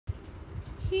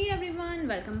Hey everyone,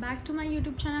 welcome back to my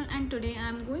YouTube channel, and today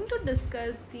I'm going to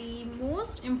discuss the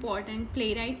most important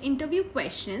Playwright interview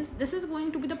questions. This is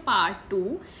going to be the part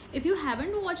 2. If you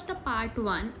haven't watched the part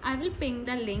 1, I will ping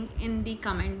the link in the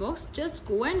comment box. Just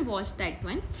go and watch that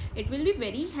one. It will be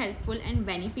very helpful and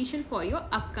beneficial for your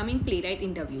upcoming Playwright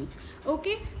interviews.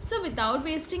 Okay, so without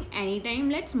wasting any time,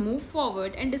 let's move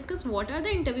forward and discuss what are the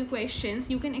interview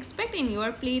questions you can expect in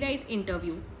your Playwright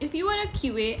interview. If you are a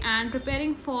QA and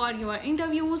preparing for your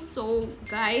interview, so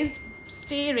guys,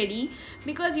 stay ready,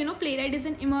 because Playwright is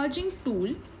an emerging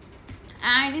tool,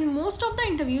 and in most of the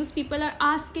interviews people are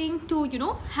asking to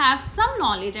have some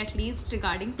knowledge at least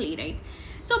regarding Playwright.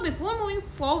 So before moving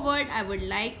forward, I would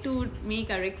like to make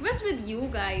a request with you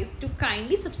guys to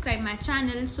kindly subscribe my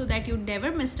channel so that you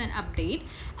never missed an update,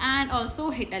 and also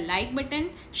hit a like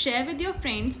button, share with your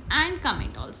friends, and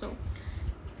comment also.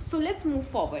 So let's move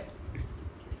forward.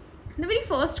 The very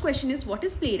first question is, what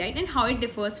is Playwright and how it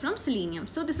differs from Selenium?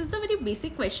 So this is the very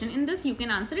basic question. In this you can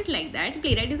answer it like that.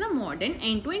 Playwright is a modern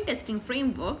end-to-end testing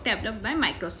framework developed by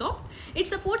Microsoft. It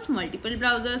supports multiple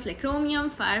browsers like Chromium,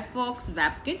 Firefox,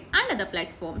 WebKit and other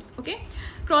platforms. Okay,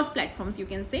 cross platforms you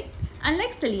can say,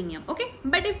 unlike Selenium. Okay,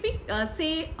 but if we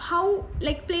say how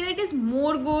Playwright is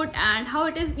more good and how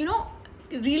it is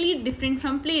really different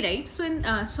from Playwright,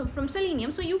 so from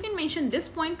Selenium, so you can mention this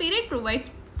point. Playwright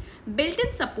provides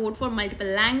built-in support for multiple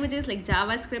languages like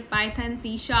JavaScript, Python,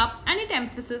 C#, and it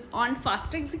emphasizes on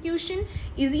faster execution,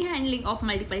 easy handling of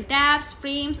multiple tabs,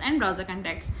 frames, and browser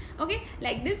contexts. Okay,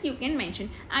 like this you can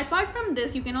mention. Apart from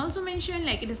this, you can also mention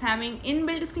it is having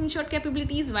inbuilt screenshot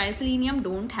capabilities, while Selenium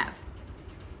don't have.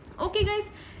 Okay guys,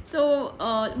 so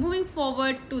moving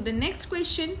forward to the next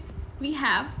question, we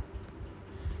have,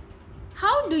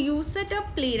 how do you set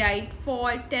up Playwright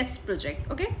for test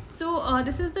project? Okay, so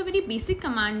this is the very basic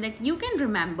command that you can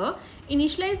remember.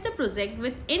 Initialize the project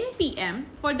with npm.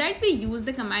 For that we use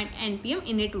the command npm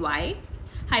init y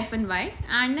 -y,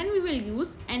 and then we will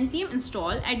use npm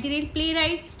install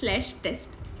 @playwright/test.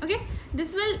 Okay,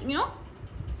 this will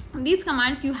these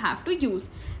commands you have to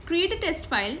use. Create a test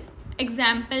file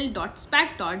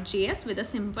example.spec.js with a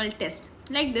simple test.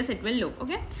 Like this it will look.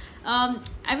 Okay,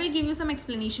 I will give you some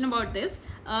explanation about this.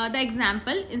 The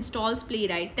example installs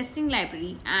Playwright testing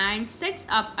library and sets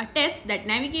up a test that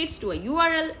navigates to a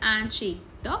URL and check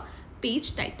the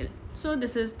page title. So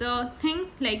this is the thing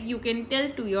you can tell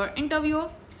to your interviewer.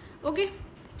 Okay,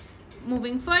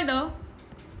 moving further,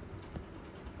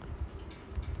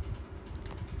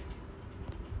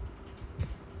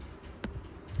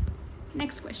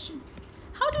 next question.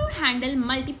 How do you handle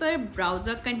multiple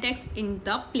browser contexts in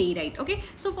the Playwright? Okay,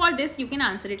 so for this you can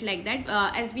answer it like that.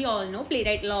 As we all know,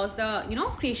 Playwright allows the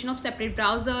creation of separate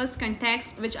browsers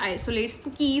context, which isolates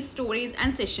cookies, storage,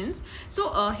 and sessions. So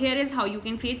here is how you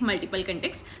can create multiple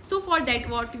contexts. So for that,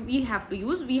 what we have to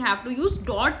use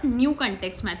 .new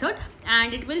context method,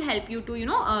 and it will help you to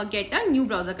get a new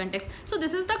browser context. So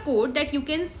this is the code that you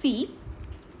can see.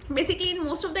 Basically, in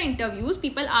most of the interviews,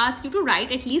 people ask you to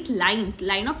write at least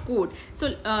line of code. So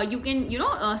you can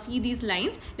see these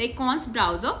lines like const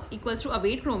browser equals to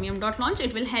await chromium.launch.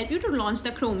 It will help you to launch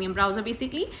the Chromium browser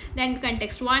basically. Then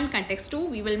context 1, context 2,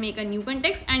 we will make a new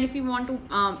context, and if you want to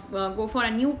go for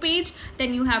a new page, then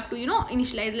you have to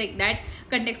initialize like that.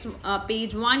 Context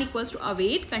page 1 equals to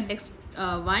await context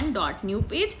 1 dot new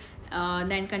page,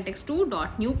 then context 2 dot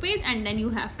new page, and then you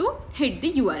have to hit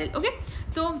the URL. Okay,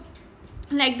 so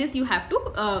like this you have to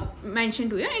mention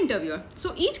to your interviewer.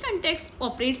 So each context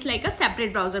operates like a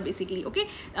separate browser basically. Okay,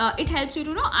 it helps you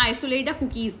to isolate the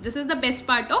cookies. This is the best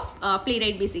part of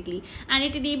Playwright basically, and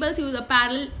it enables you the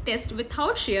parallel test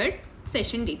without shared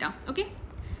session data. Okay,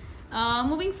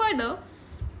 moving further,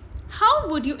 how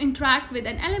would you interact with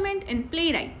an element in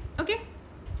Playwright? Okay,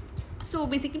 so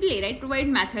basically Playwright provides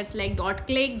methods like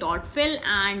 .click, .fill,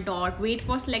 and .wait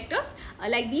for selectors.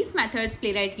 Like these methods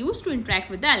Playwright used to interact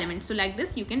with the elements. So like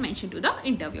this you can mention to the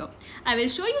interviewer. I will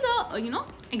show you the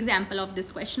example of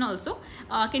this question also.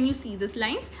 Can you see these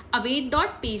lines?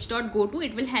 Await.page.goto,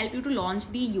 it will help you to launch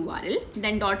the URL.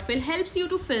 Then .fill helps you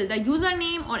to fill the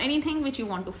username or anything which you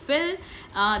want to fill.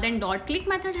 Then .click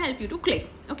method help you to click.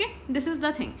 Okay, this is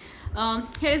the thing.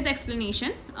 Here is the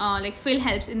explanation. Fill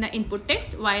helps in the input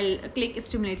text, while click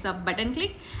stimulates a button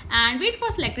click, and wait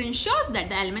for selector ensures that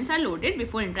the elements are loaded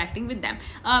before interacting with them.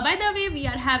 By the way, we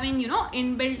are having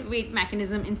inbuilt wait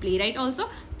mechanism in Playwright also.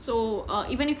 So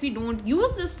even if we don't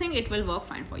use this thing, it will work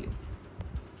fine for you.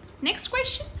 Next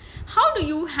question, how do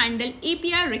you handle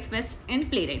API requests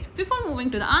in Playwright? Before moving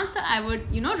to the answer, I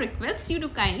would request you to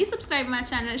kindly subscribe my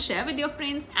channel, share with your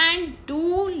friends, and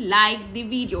do like the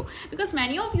video, because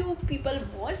many of you people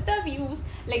watch the views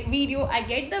like video, I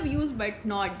get the views but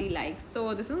not the likes,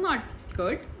 so this is not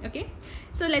good. Okay,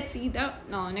 so let's see the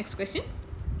next question.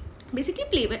 Basically,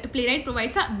 Playwright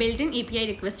provides a built-in API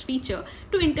request feature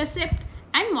to intercept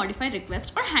and modify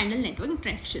requests or handle network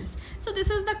interactions. So this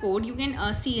is the code you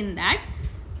can see in that.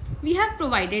 We have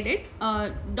provided it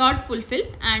dot fulfill,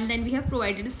 and then we have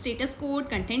provided a status code,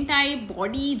 content type,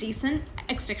 body, JSON,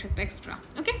 etc.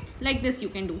 Okay, like this you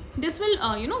can do. This will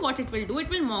what it will do, it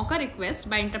will mock a request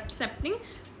by intercepting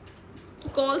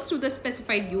calls to the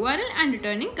specified URL and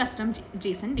returning custom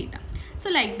JSON data. So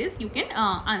like this you can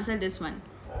answer this one.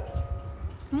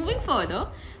 Moving further,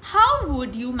 how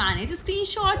would you manage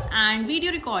screenshots and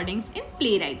video recordings in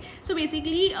Playwright? So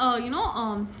basically,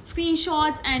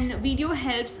 screenshots and video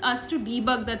helps us to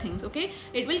debug the things. Okay,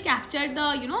 it will capture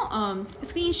the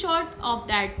screenshot of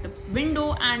that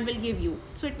window and will give you.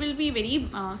 So it will be very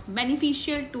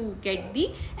beneficial to get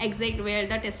the exact where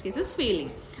the test case is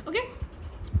failing. Okay.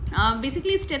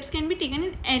 Basically, steps can be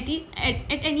taken in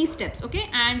at any steps. Okay,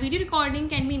 and video recording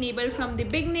can be enabled from the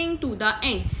beginning to the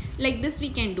end. Like this we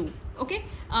can do. Okay,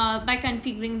 by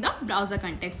configuring the browser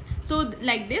context. So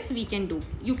like this we can do.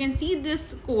 You can see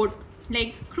this code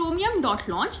like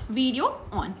chromium.launch video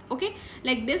on. Okay,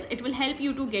 like this it will help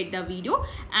you to get the video,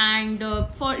 and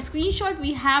for screenshot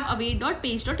we have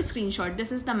await.page.screenshot.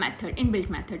 This is the method, inbuilt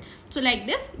method. So like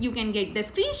this you can get the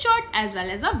screenshot as well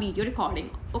as a video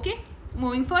recording. Okay,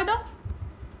 moving further,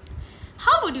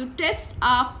 how would you test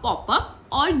a pop-up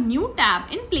or new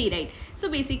tab in Playwright? So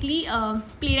basically,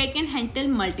 Playwright can handle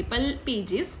multiple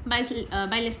pages by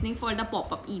listening for the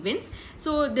pop-up events.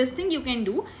 So this thing you can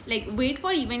do, like wait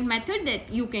for event method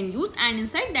that you can use, and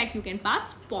inside that you can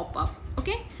pass pop-up.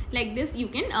 Okay, like this you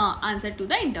can answer to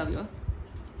the interviewer.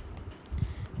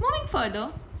 Moving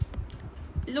further,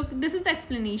 look, this is the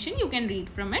explanation, you can read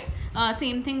from it.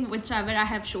 Same thing whichever I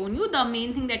have shown you. The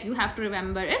main thing that you have to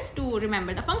remember is to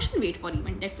remember the function wait for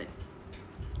event. That's it.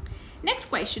 Next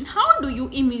question, how do you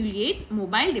emulate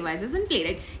mobile devices in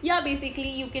Playwright? Yeah,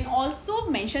 basically you can also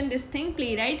mention this thing,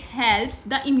 Playwright helps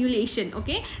the emulation.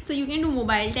 Okay, so you can do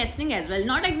mobile testing as well,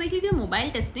 not exactly the mobile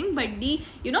testing, but the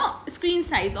screen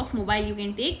size of mobile you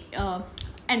can take,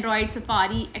 Android,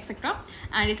 Safari, etc.,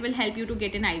 and it will help you to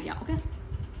get an idea. Okay,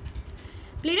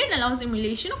 Playwright allows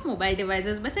emulation of mobile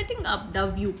devices by setting up the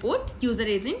viewport, user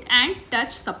agent, and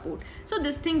touch support. So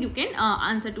this thing you can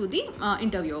answer to the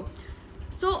interviewer.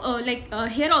 So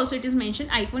here also it is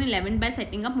mentioned iPhone 11 by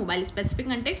setting up mobile specific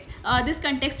context. This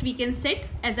context we can set,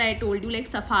 as I told you, like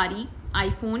Safari,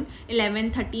 iPhone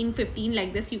 11, 13, 15,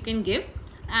 like this you can give,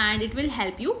 and it will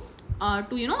help you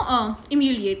to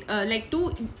emulate,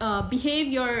 behave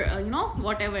your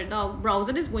whatever the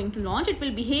browser is going to launch, it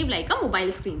will behave like a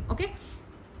mobile screen. Okay,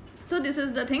 so this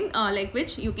is the thing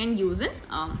which you can use in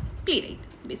Playwright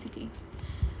basically.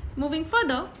 Moving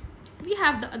further, we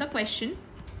have the other question,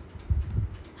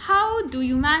 how do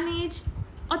you manage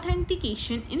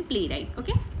authentication in Playwright?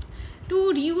 Okay,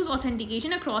 to reuse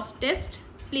authentication across tests,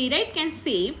 Playwright can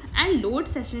save and load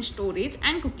session storage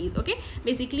and cookies. Okay,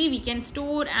 basically we can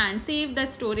store and save the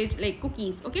storage like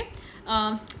cookies. Okay,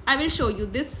 I will show you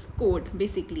this code.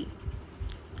 Basically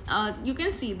you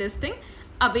can see this thing,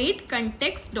 await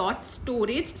context dot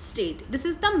storage state. This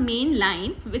is the main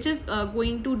line which is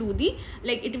going to do the,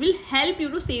 it will help you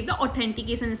to save the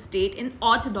authentication state in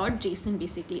auth.json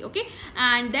basically. Okay,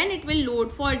 and then it will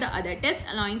load for the other test,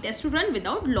 allowing test to run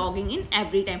without logging in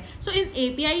every time. So in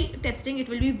API testing it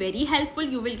will be very helpful.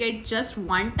 You will get just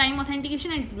one time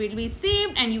authentication and it will be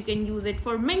saved, and you can use it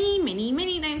for many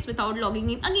times without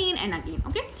logging in again and again.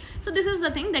 Okay, so this is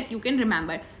the thing that you can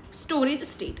remember, storage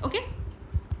state. Okay,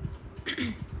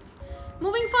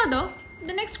 moving further,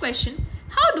 the next question,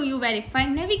 how do you verify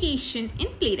navigation in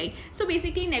Playwright? So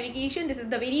basically navigation, this is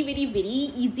the very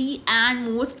easy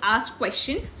and most asked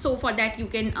question. So for that you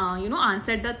can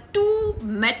answer the two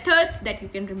methods that you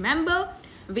can remember,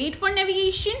 wait for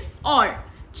navigation or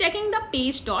checking the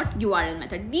page.url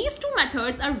method. These two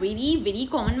methods are very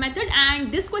common method,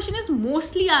 and this question is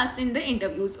mostly asked in the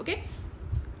interviews. Okay,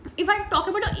 if I talk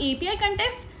about the API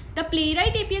context, the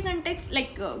Playwright API context,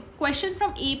 question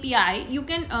from API, you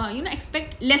can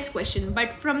expect less question,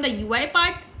 but from the UI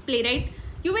part, Playwright,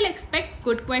 you will expect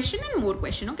good question and more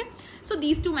question. Okay, so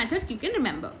these two methods you can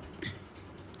remember.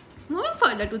 Moving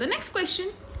further to the next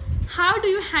question, how do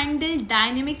you handle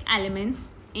dynamic elements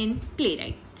in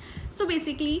Playwright? So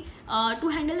basically to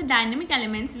handle the dynamic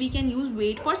elements, we can use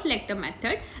wait for selector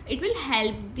method. It will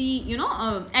help the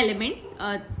element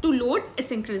to load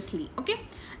asynchronously. Okay,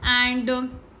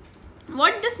 and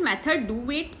what this method do,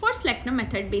 wait for selector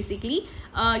method basically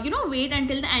wait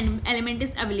until the element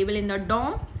is available in the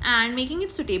DOM and making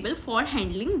it suitable for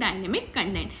handling dynamic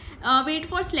content. Wait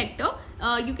for selector,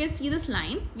 you can see this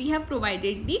line, we have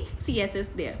provided the CSS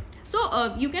there,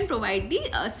 so you can provide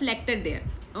the selector there.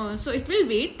 So it will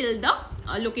wait till the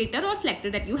locator or selector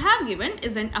that you have given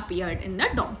isn't appeared in the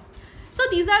DOM. So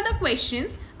these are the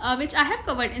questions which I have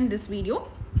covered in this video,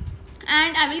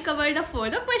 and I will cover the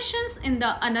further questions in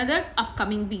the another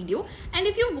upcoming video. And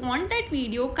if you want that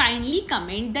video, kindly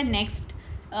comment next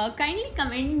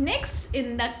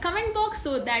in the comment box,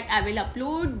 so that I will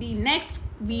upload the next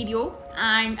video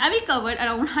and I will cover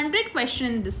around 100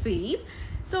 questions in this series.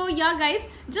 So yeah guys,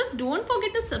 just don't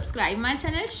forget to subscribe my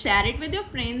channel, share it with your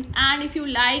friends, and if you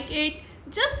like it,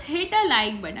 just hit a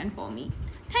like button for me.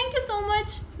 Thank you so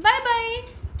much. Bye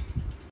bye.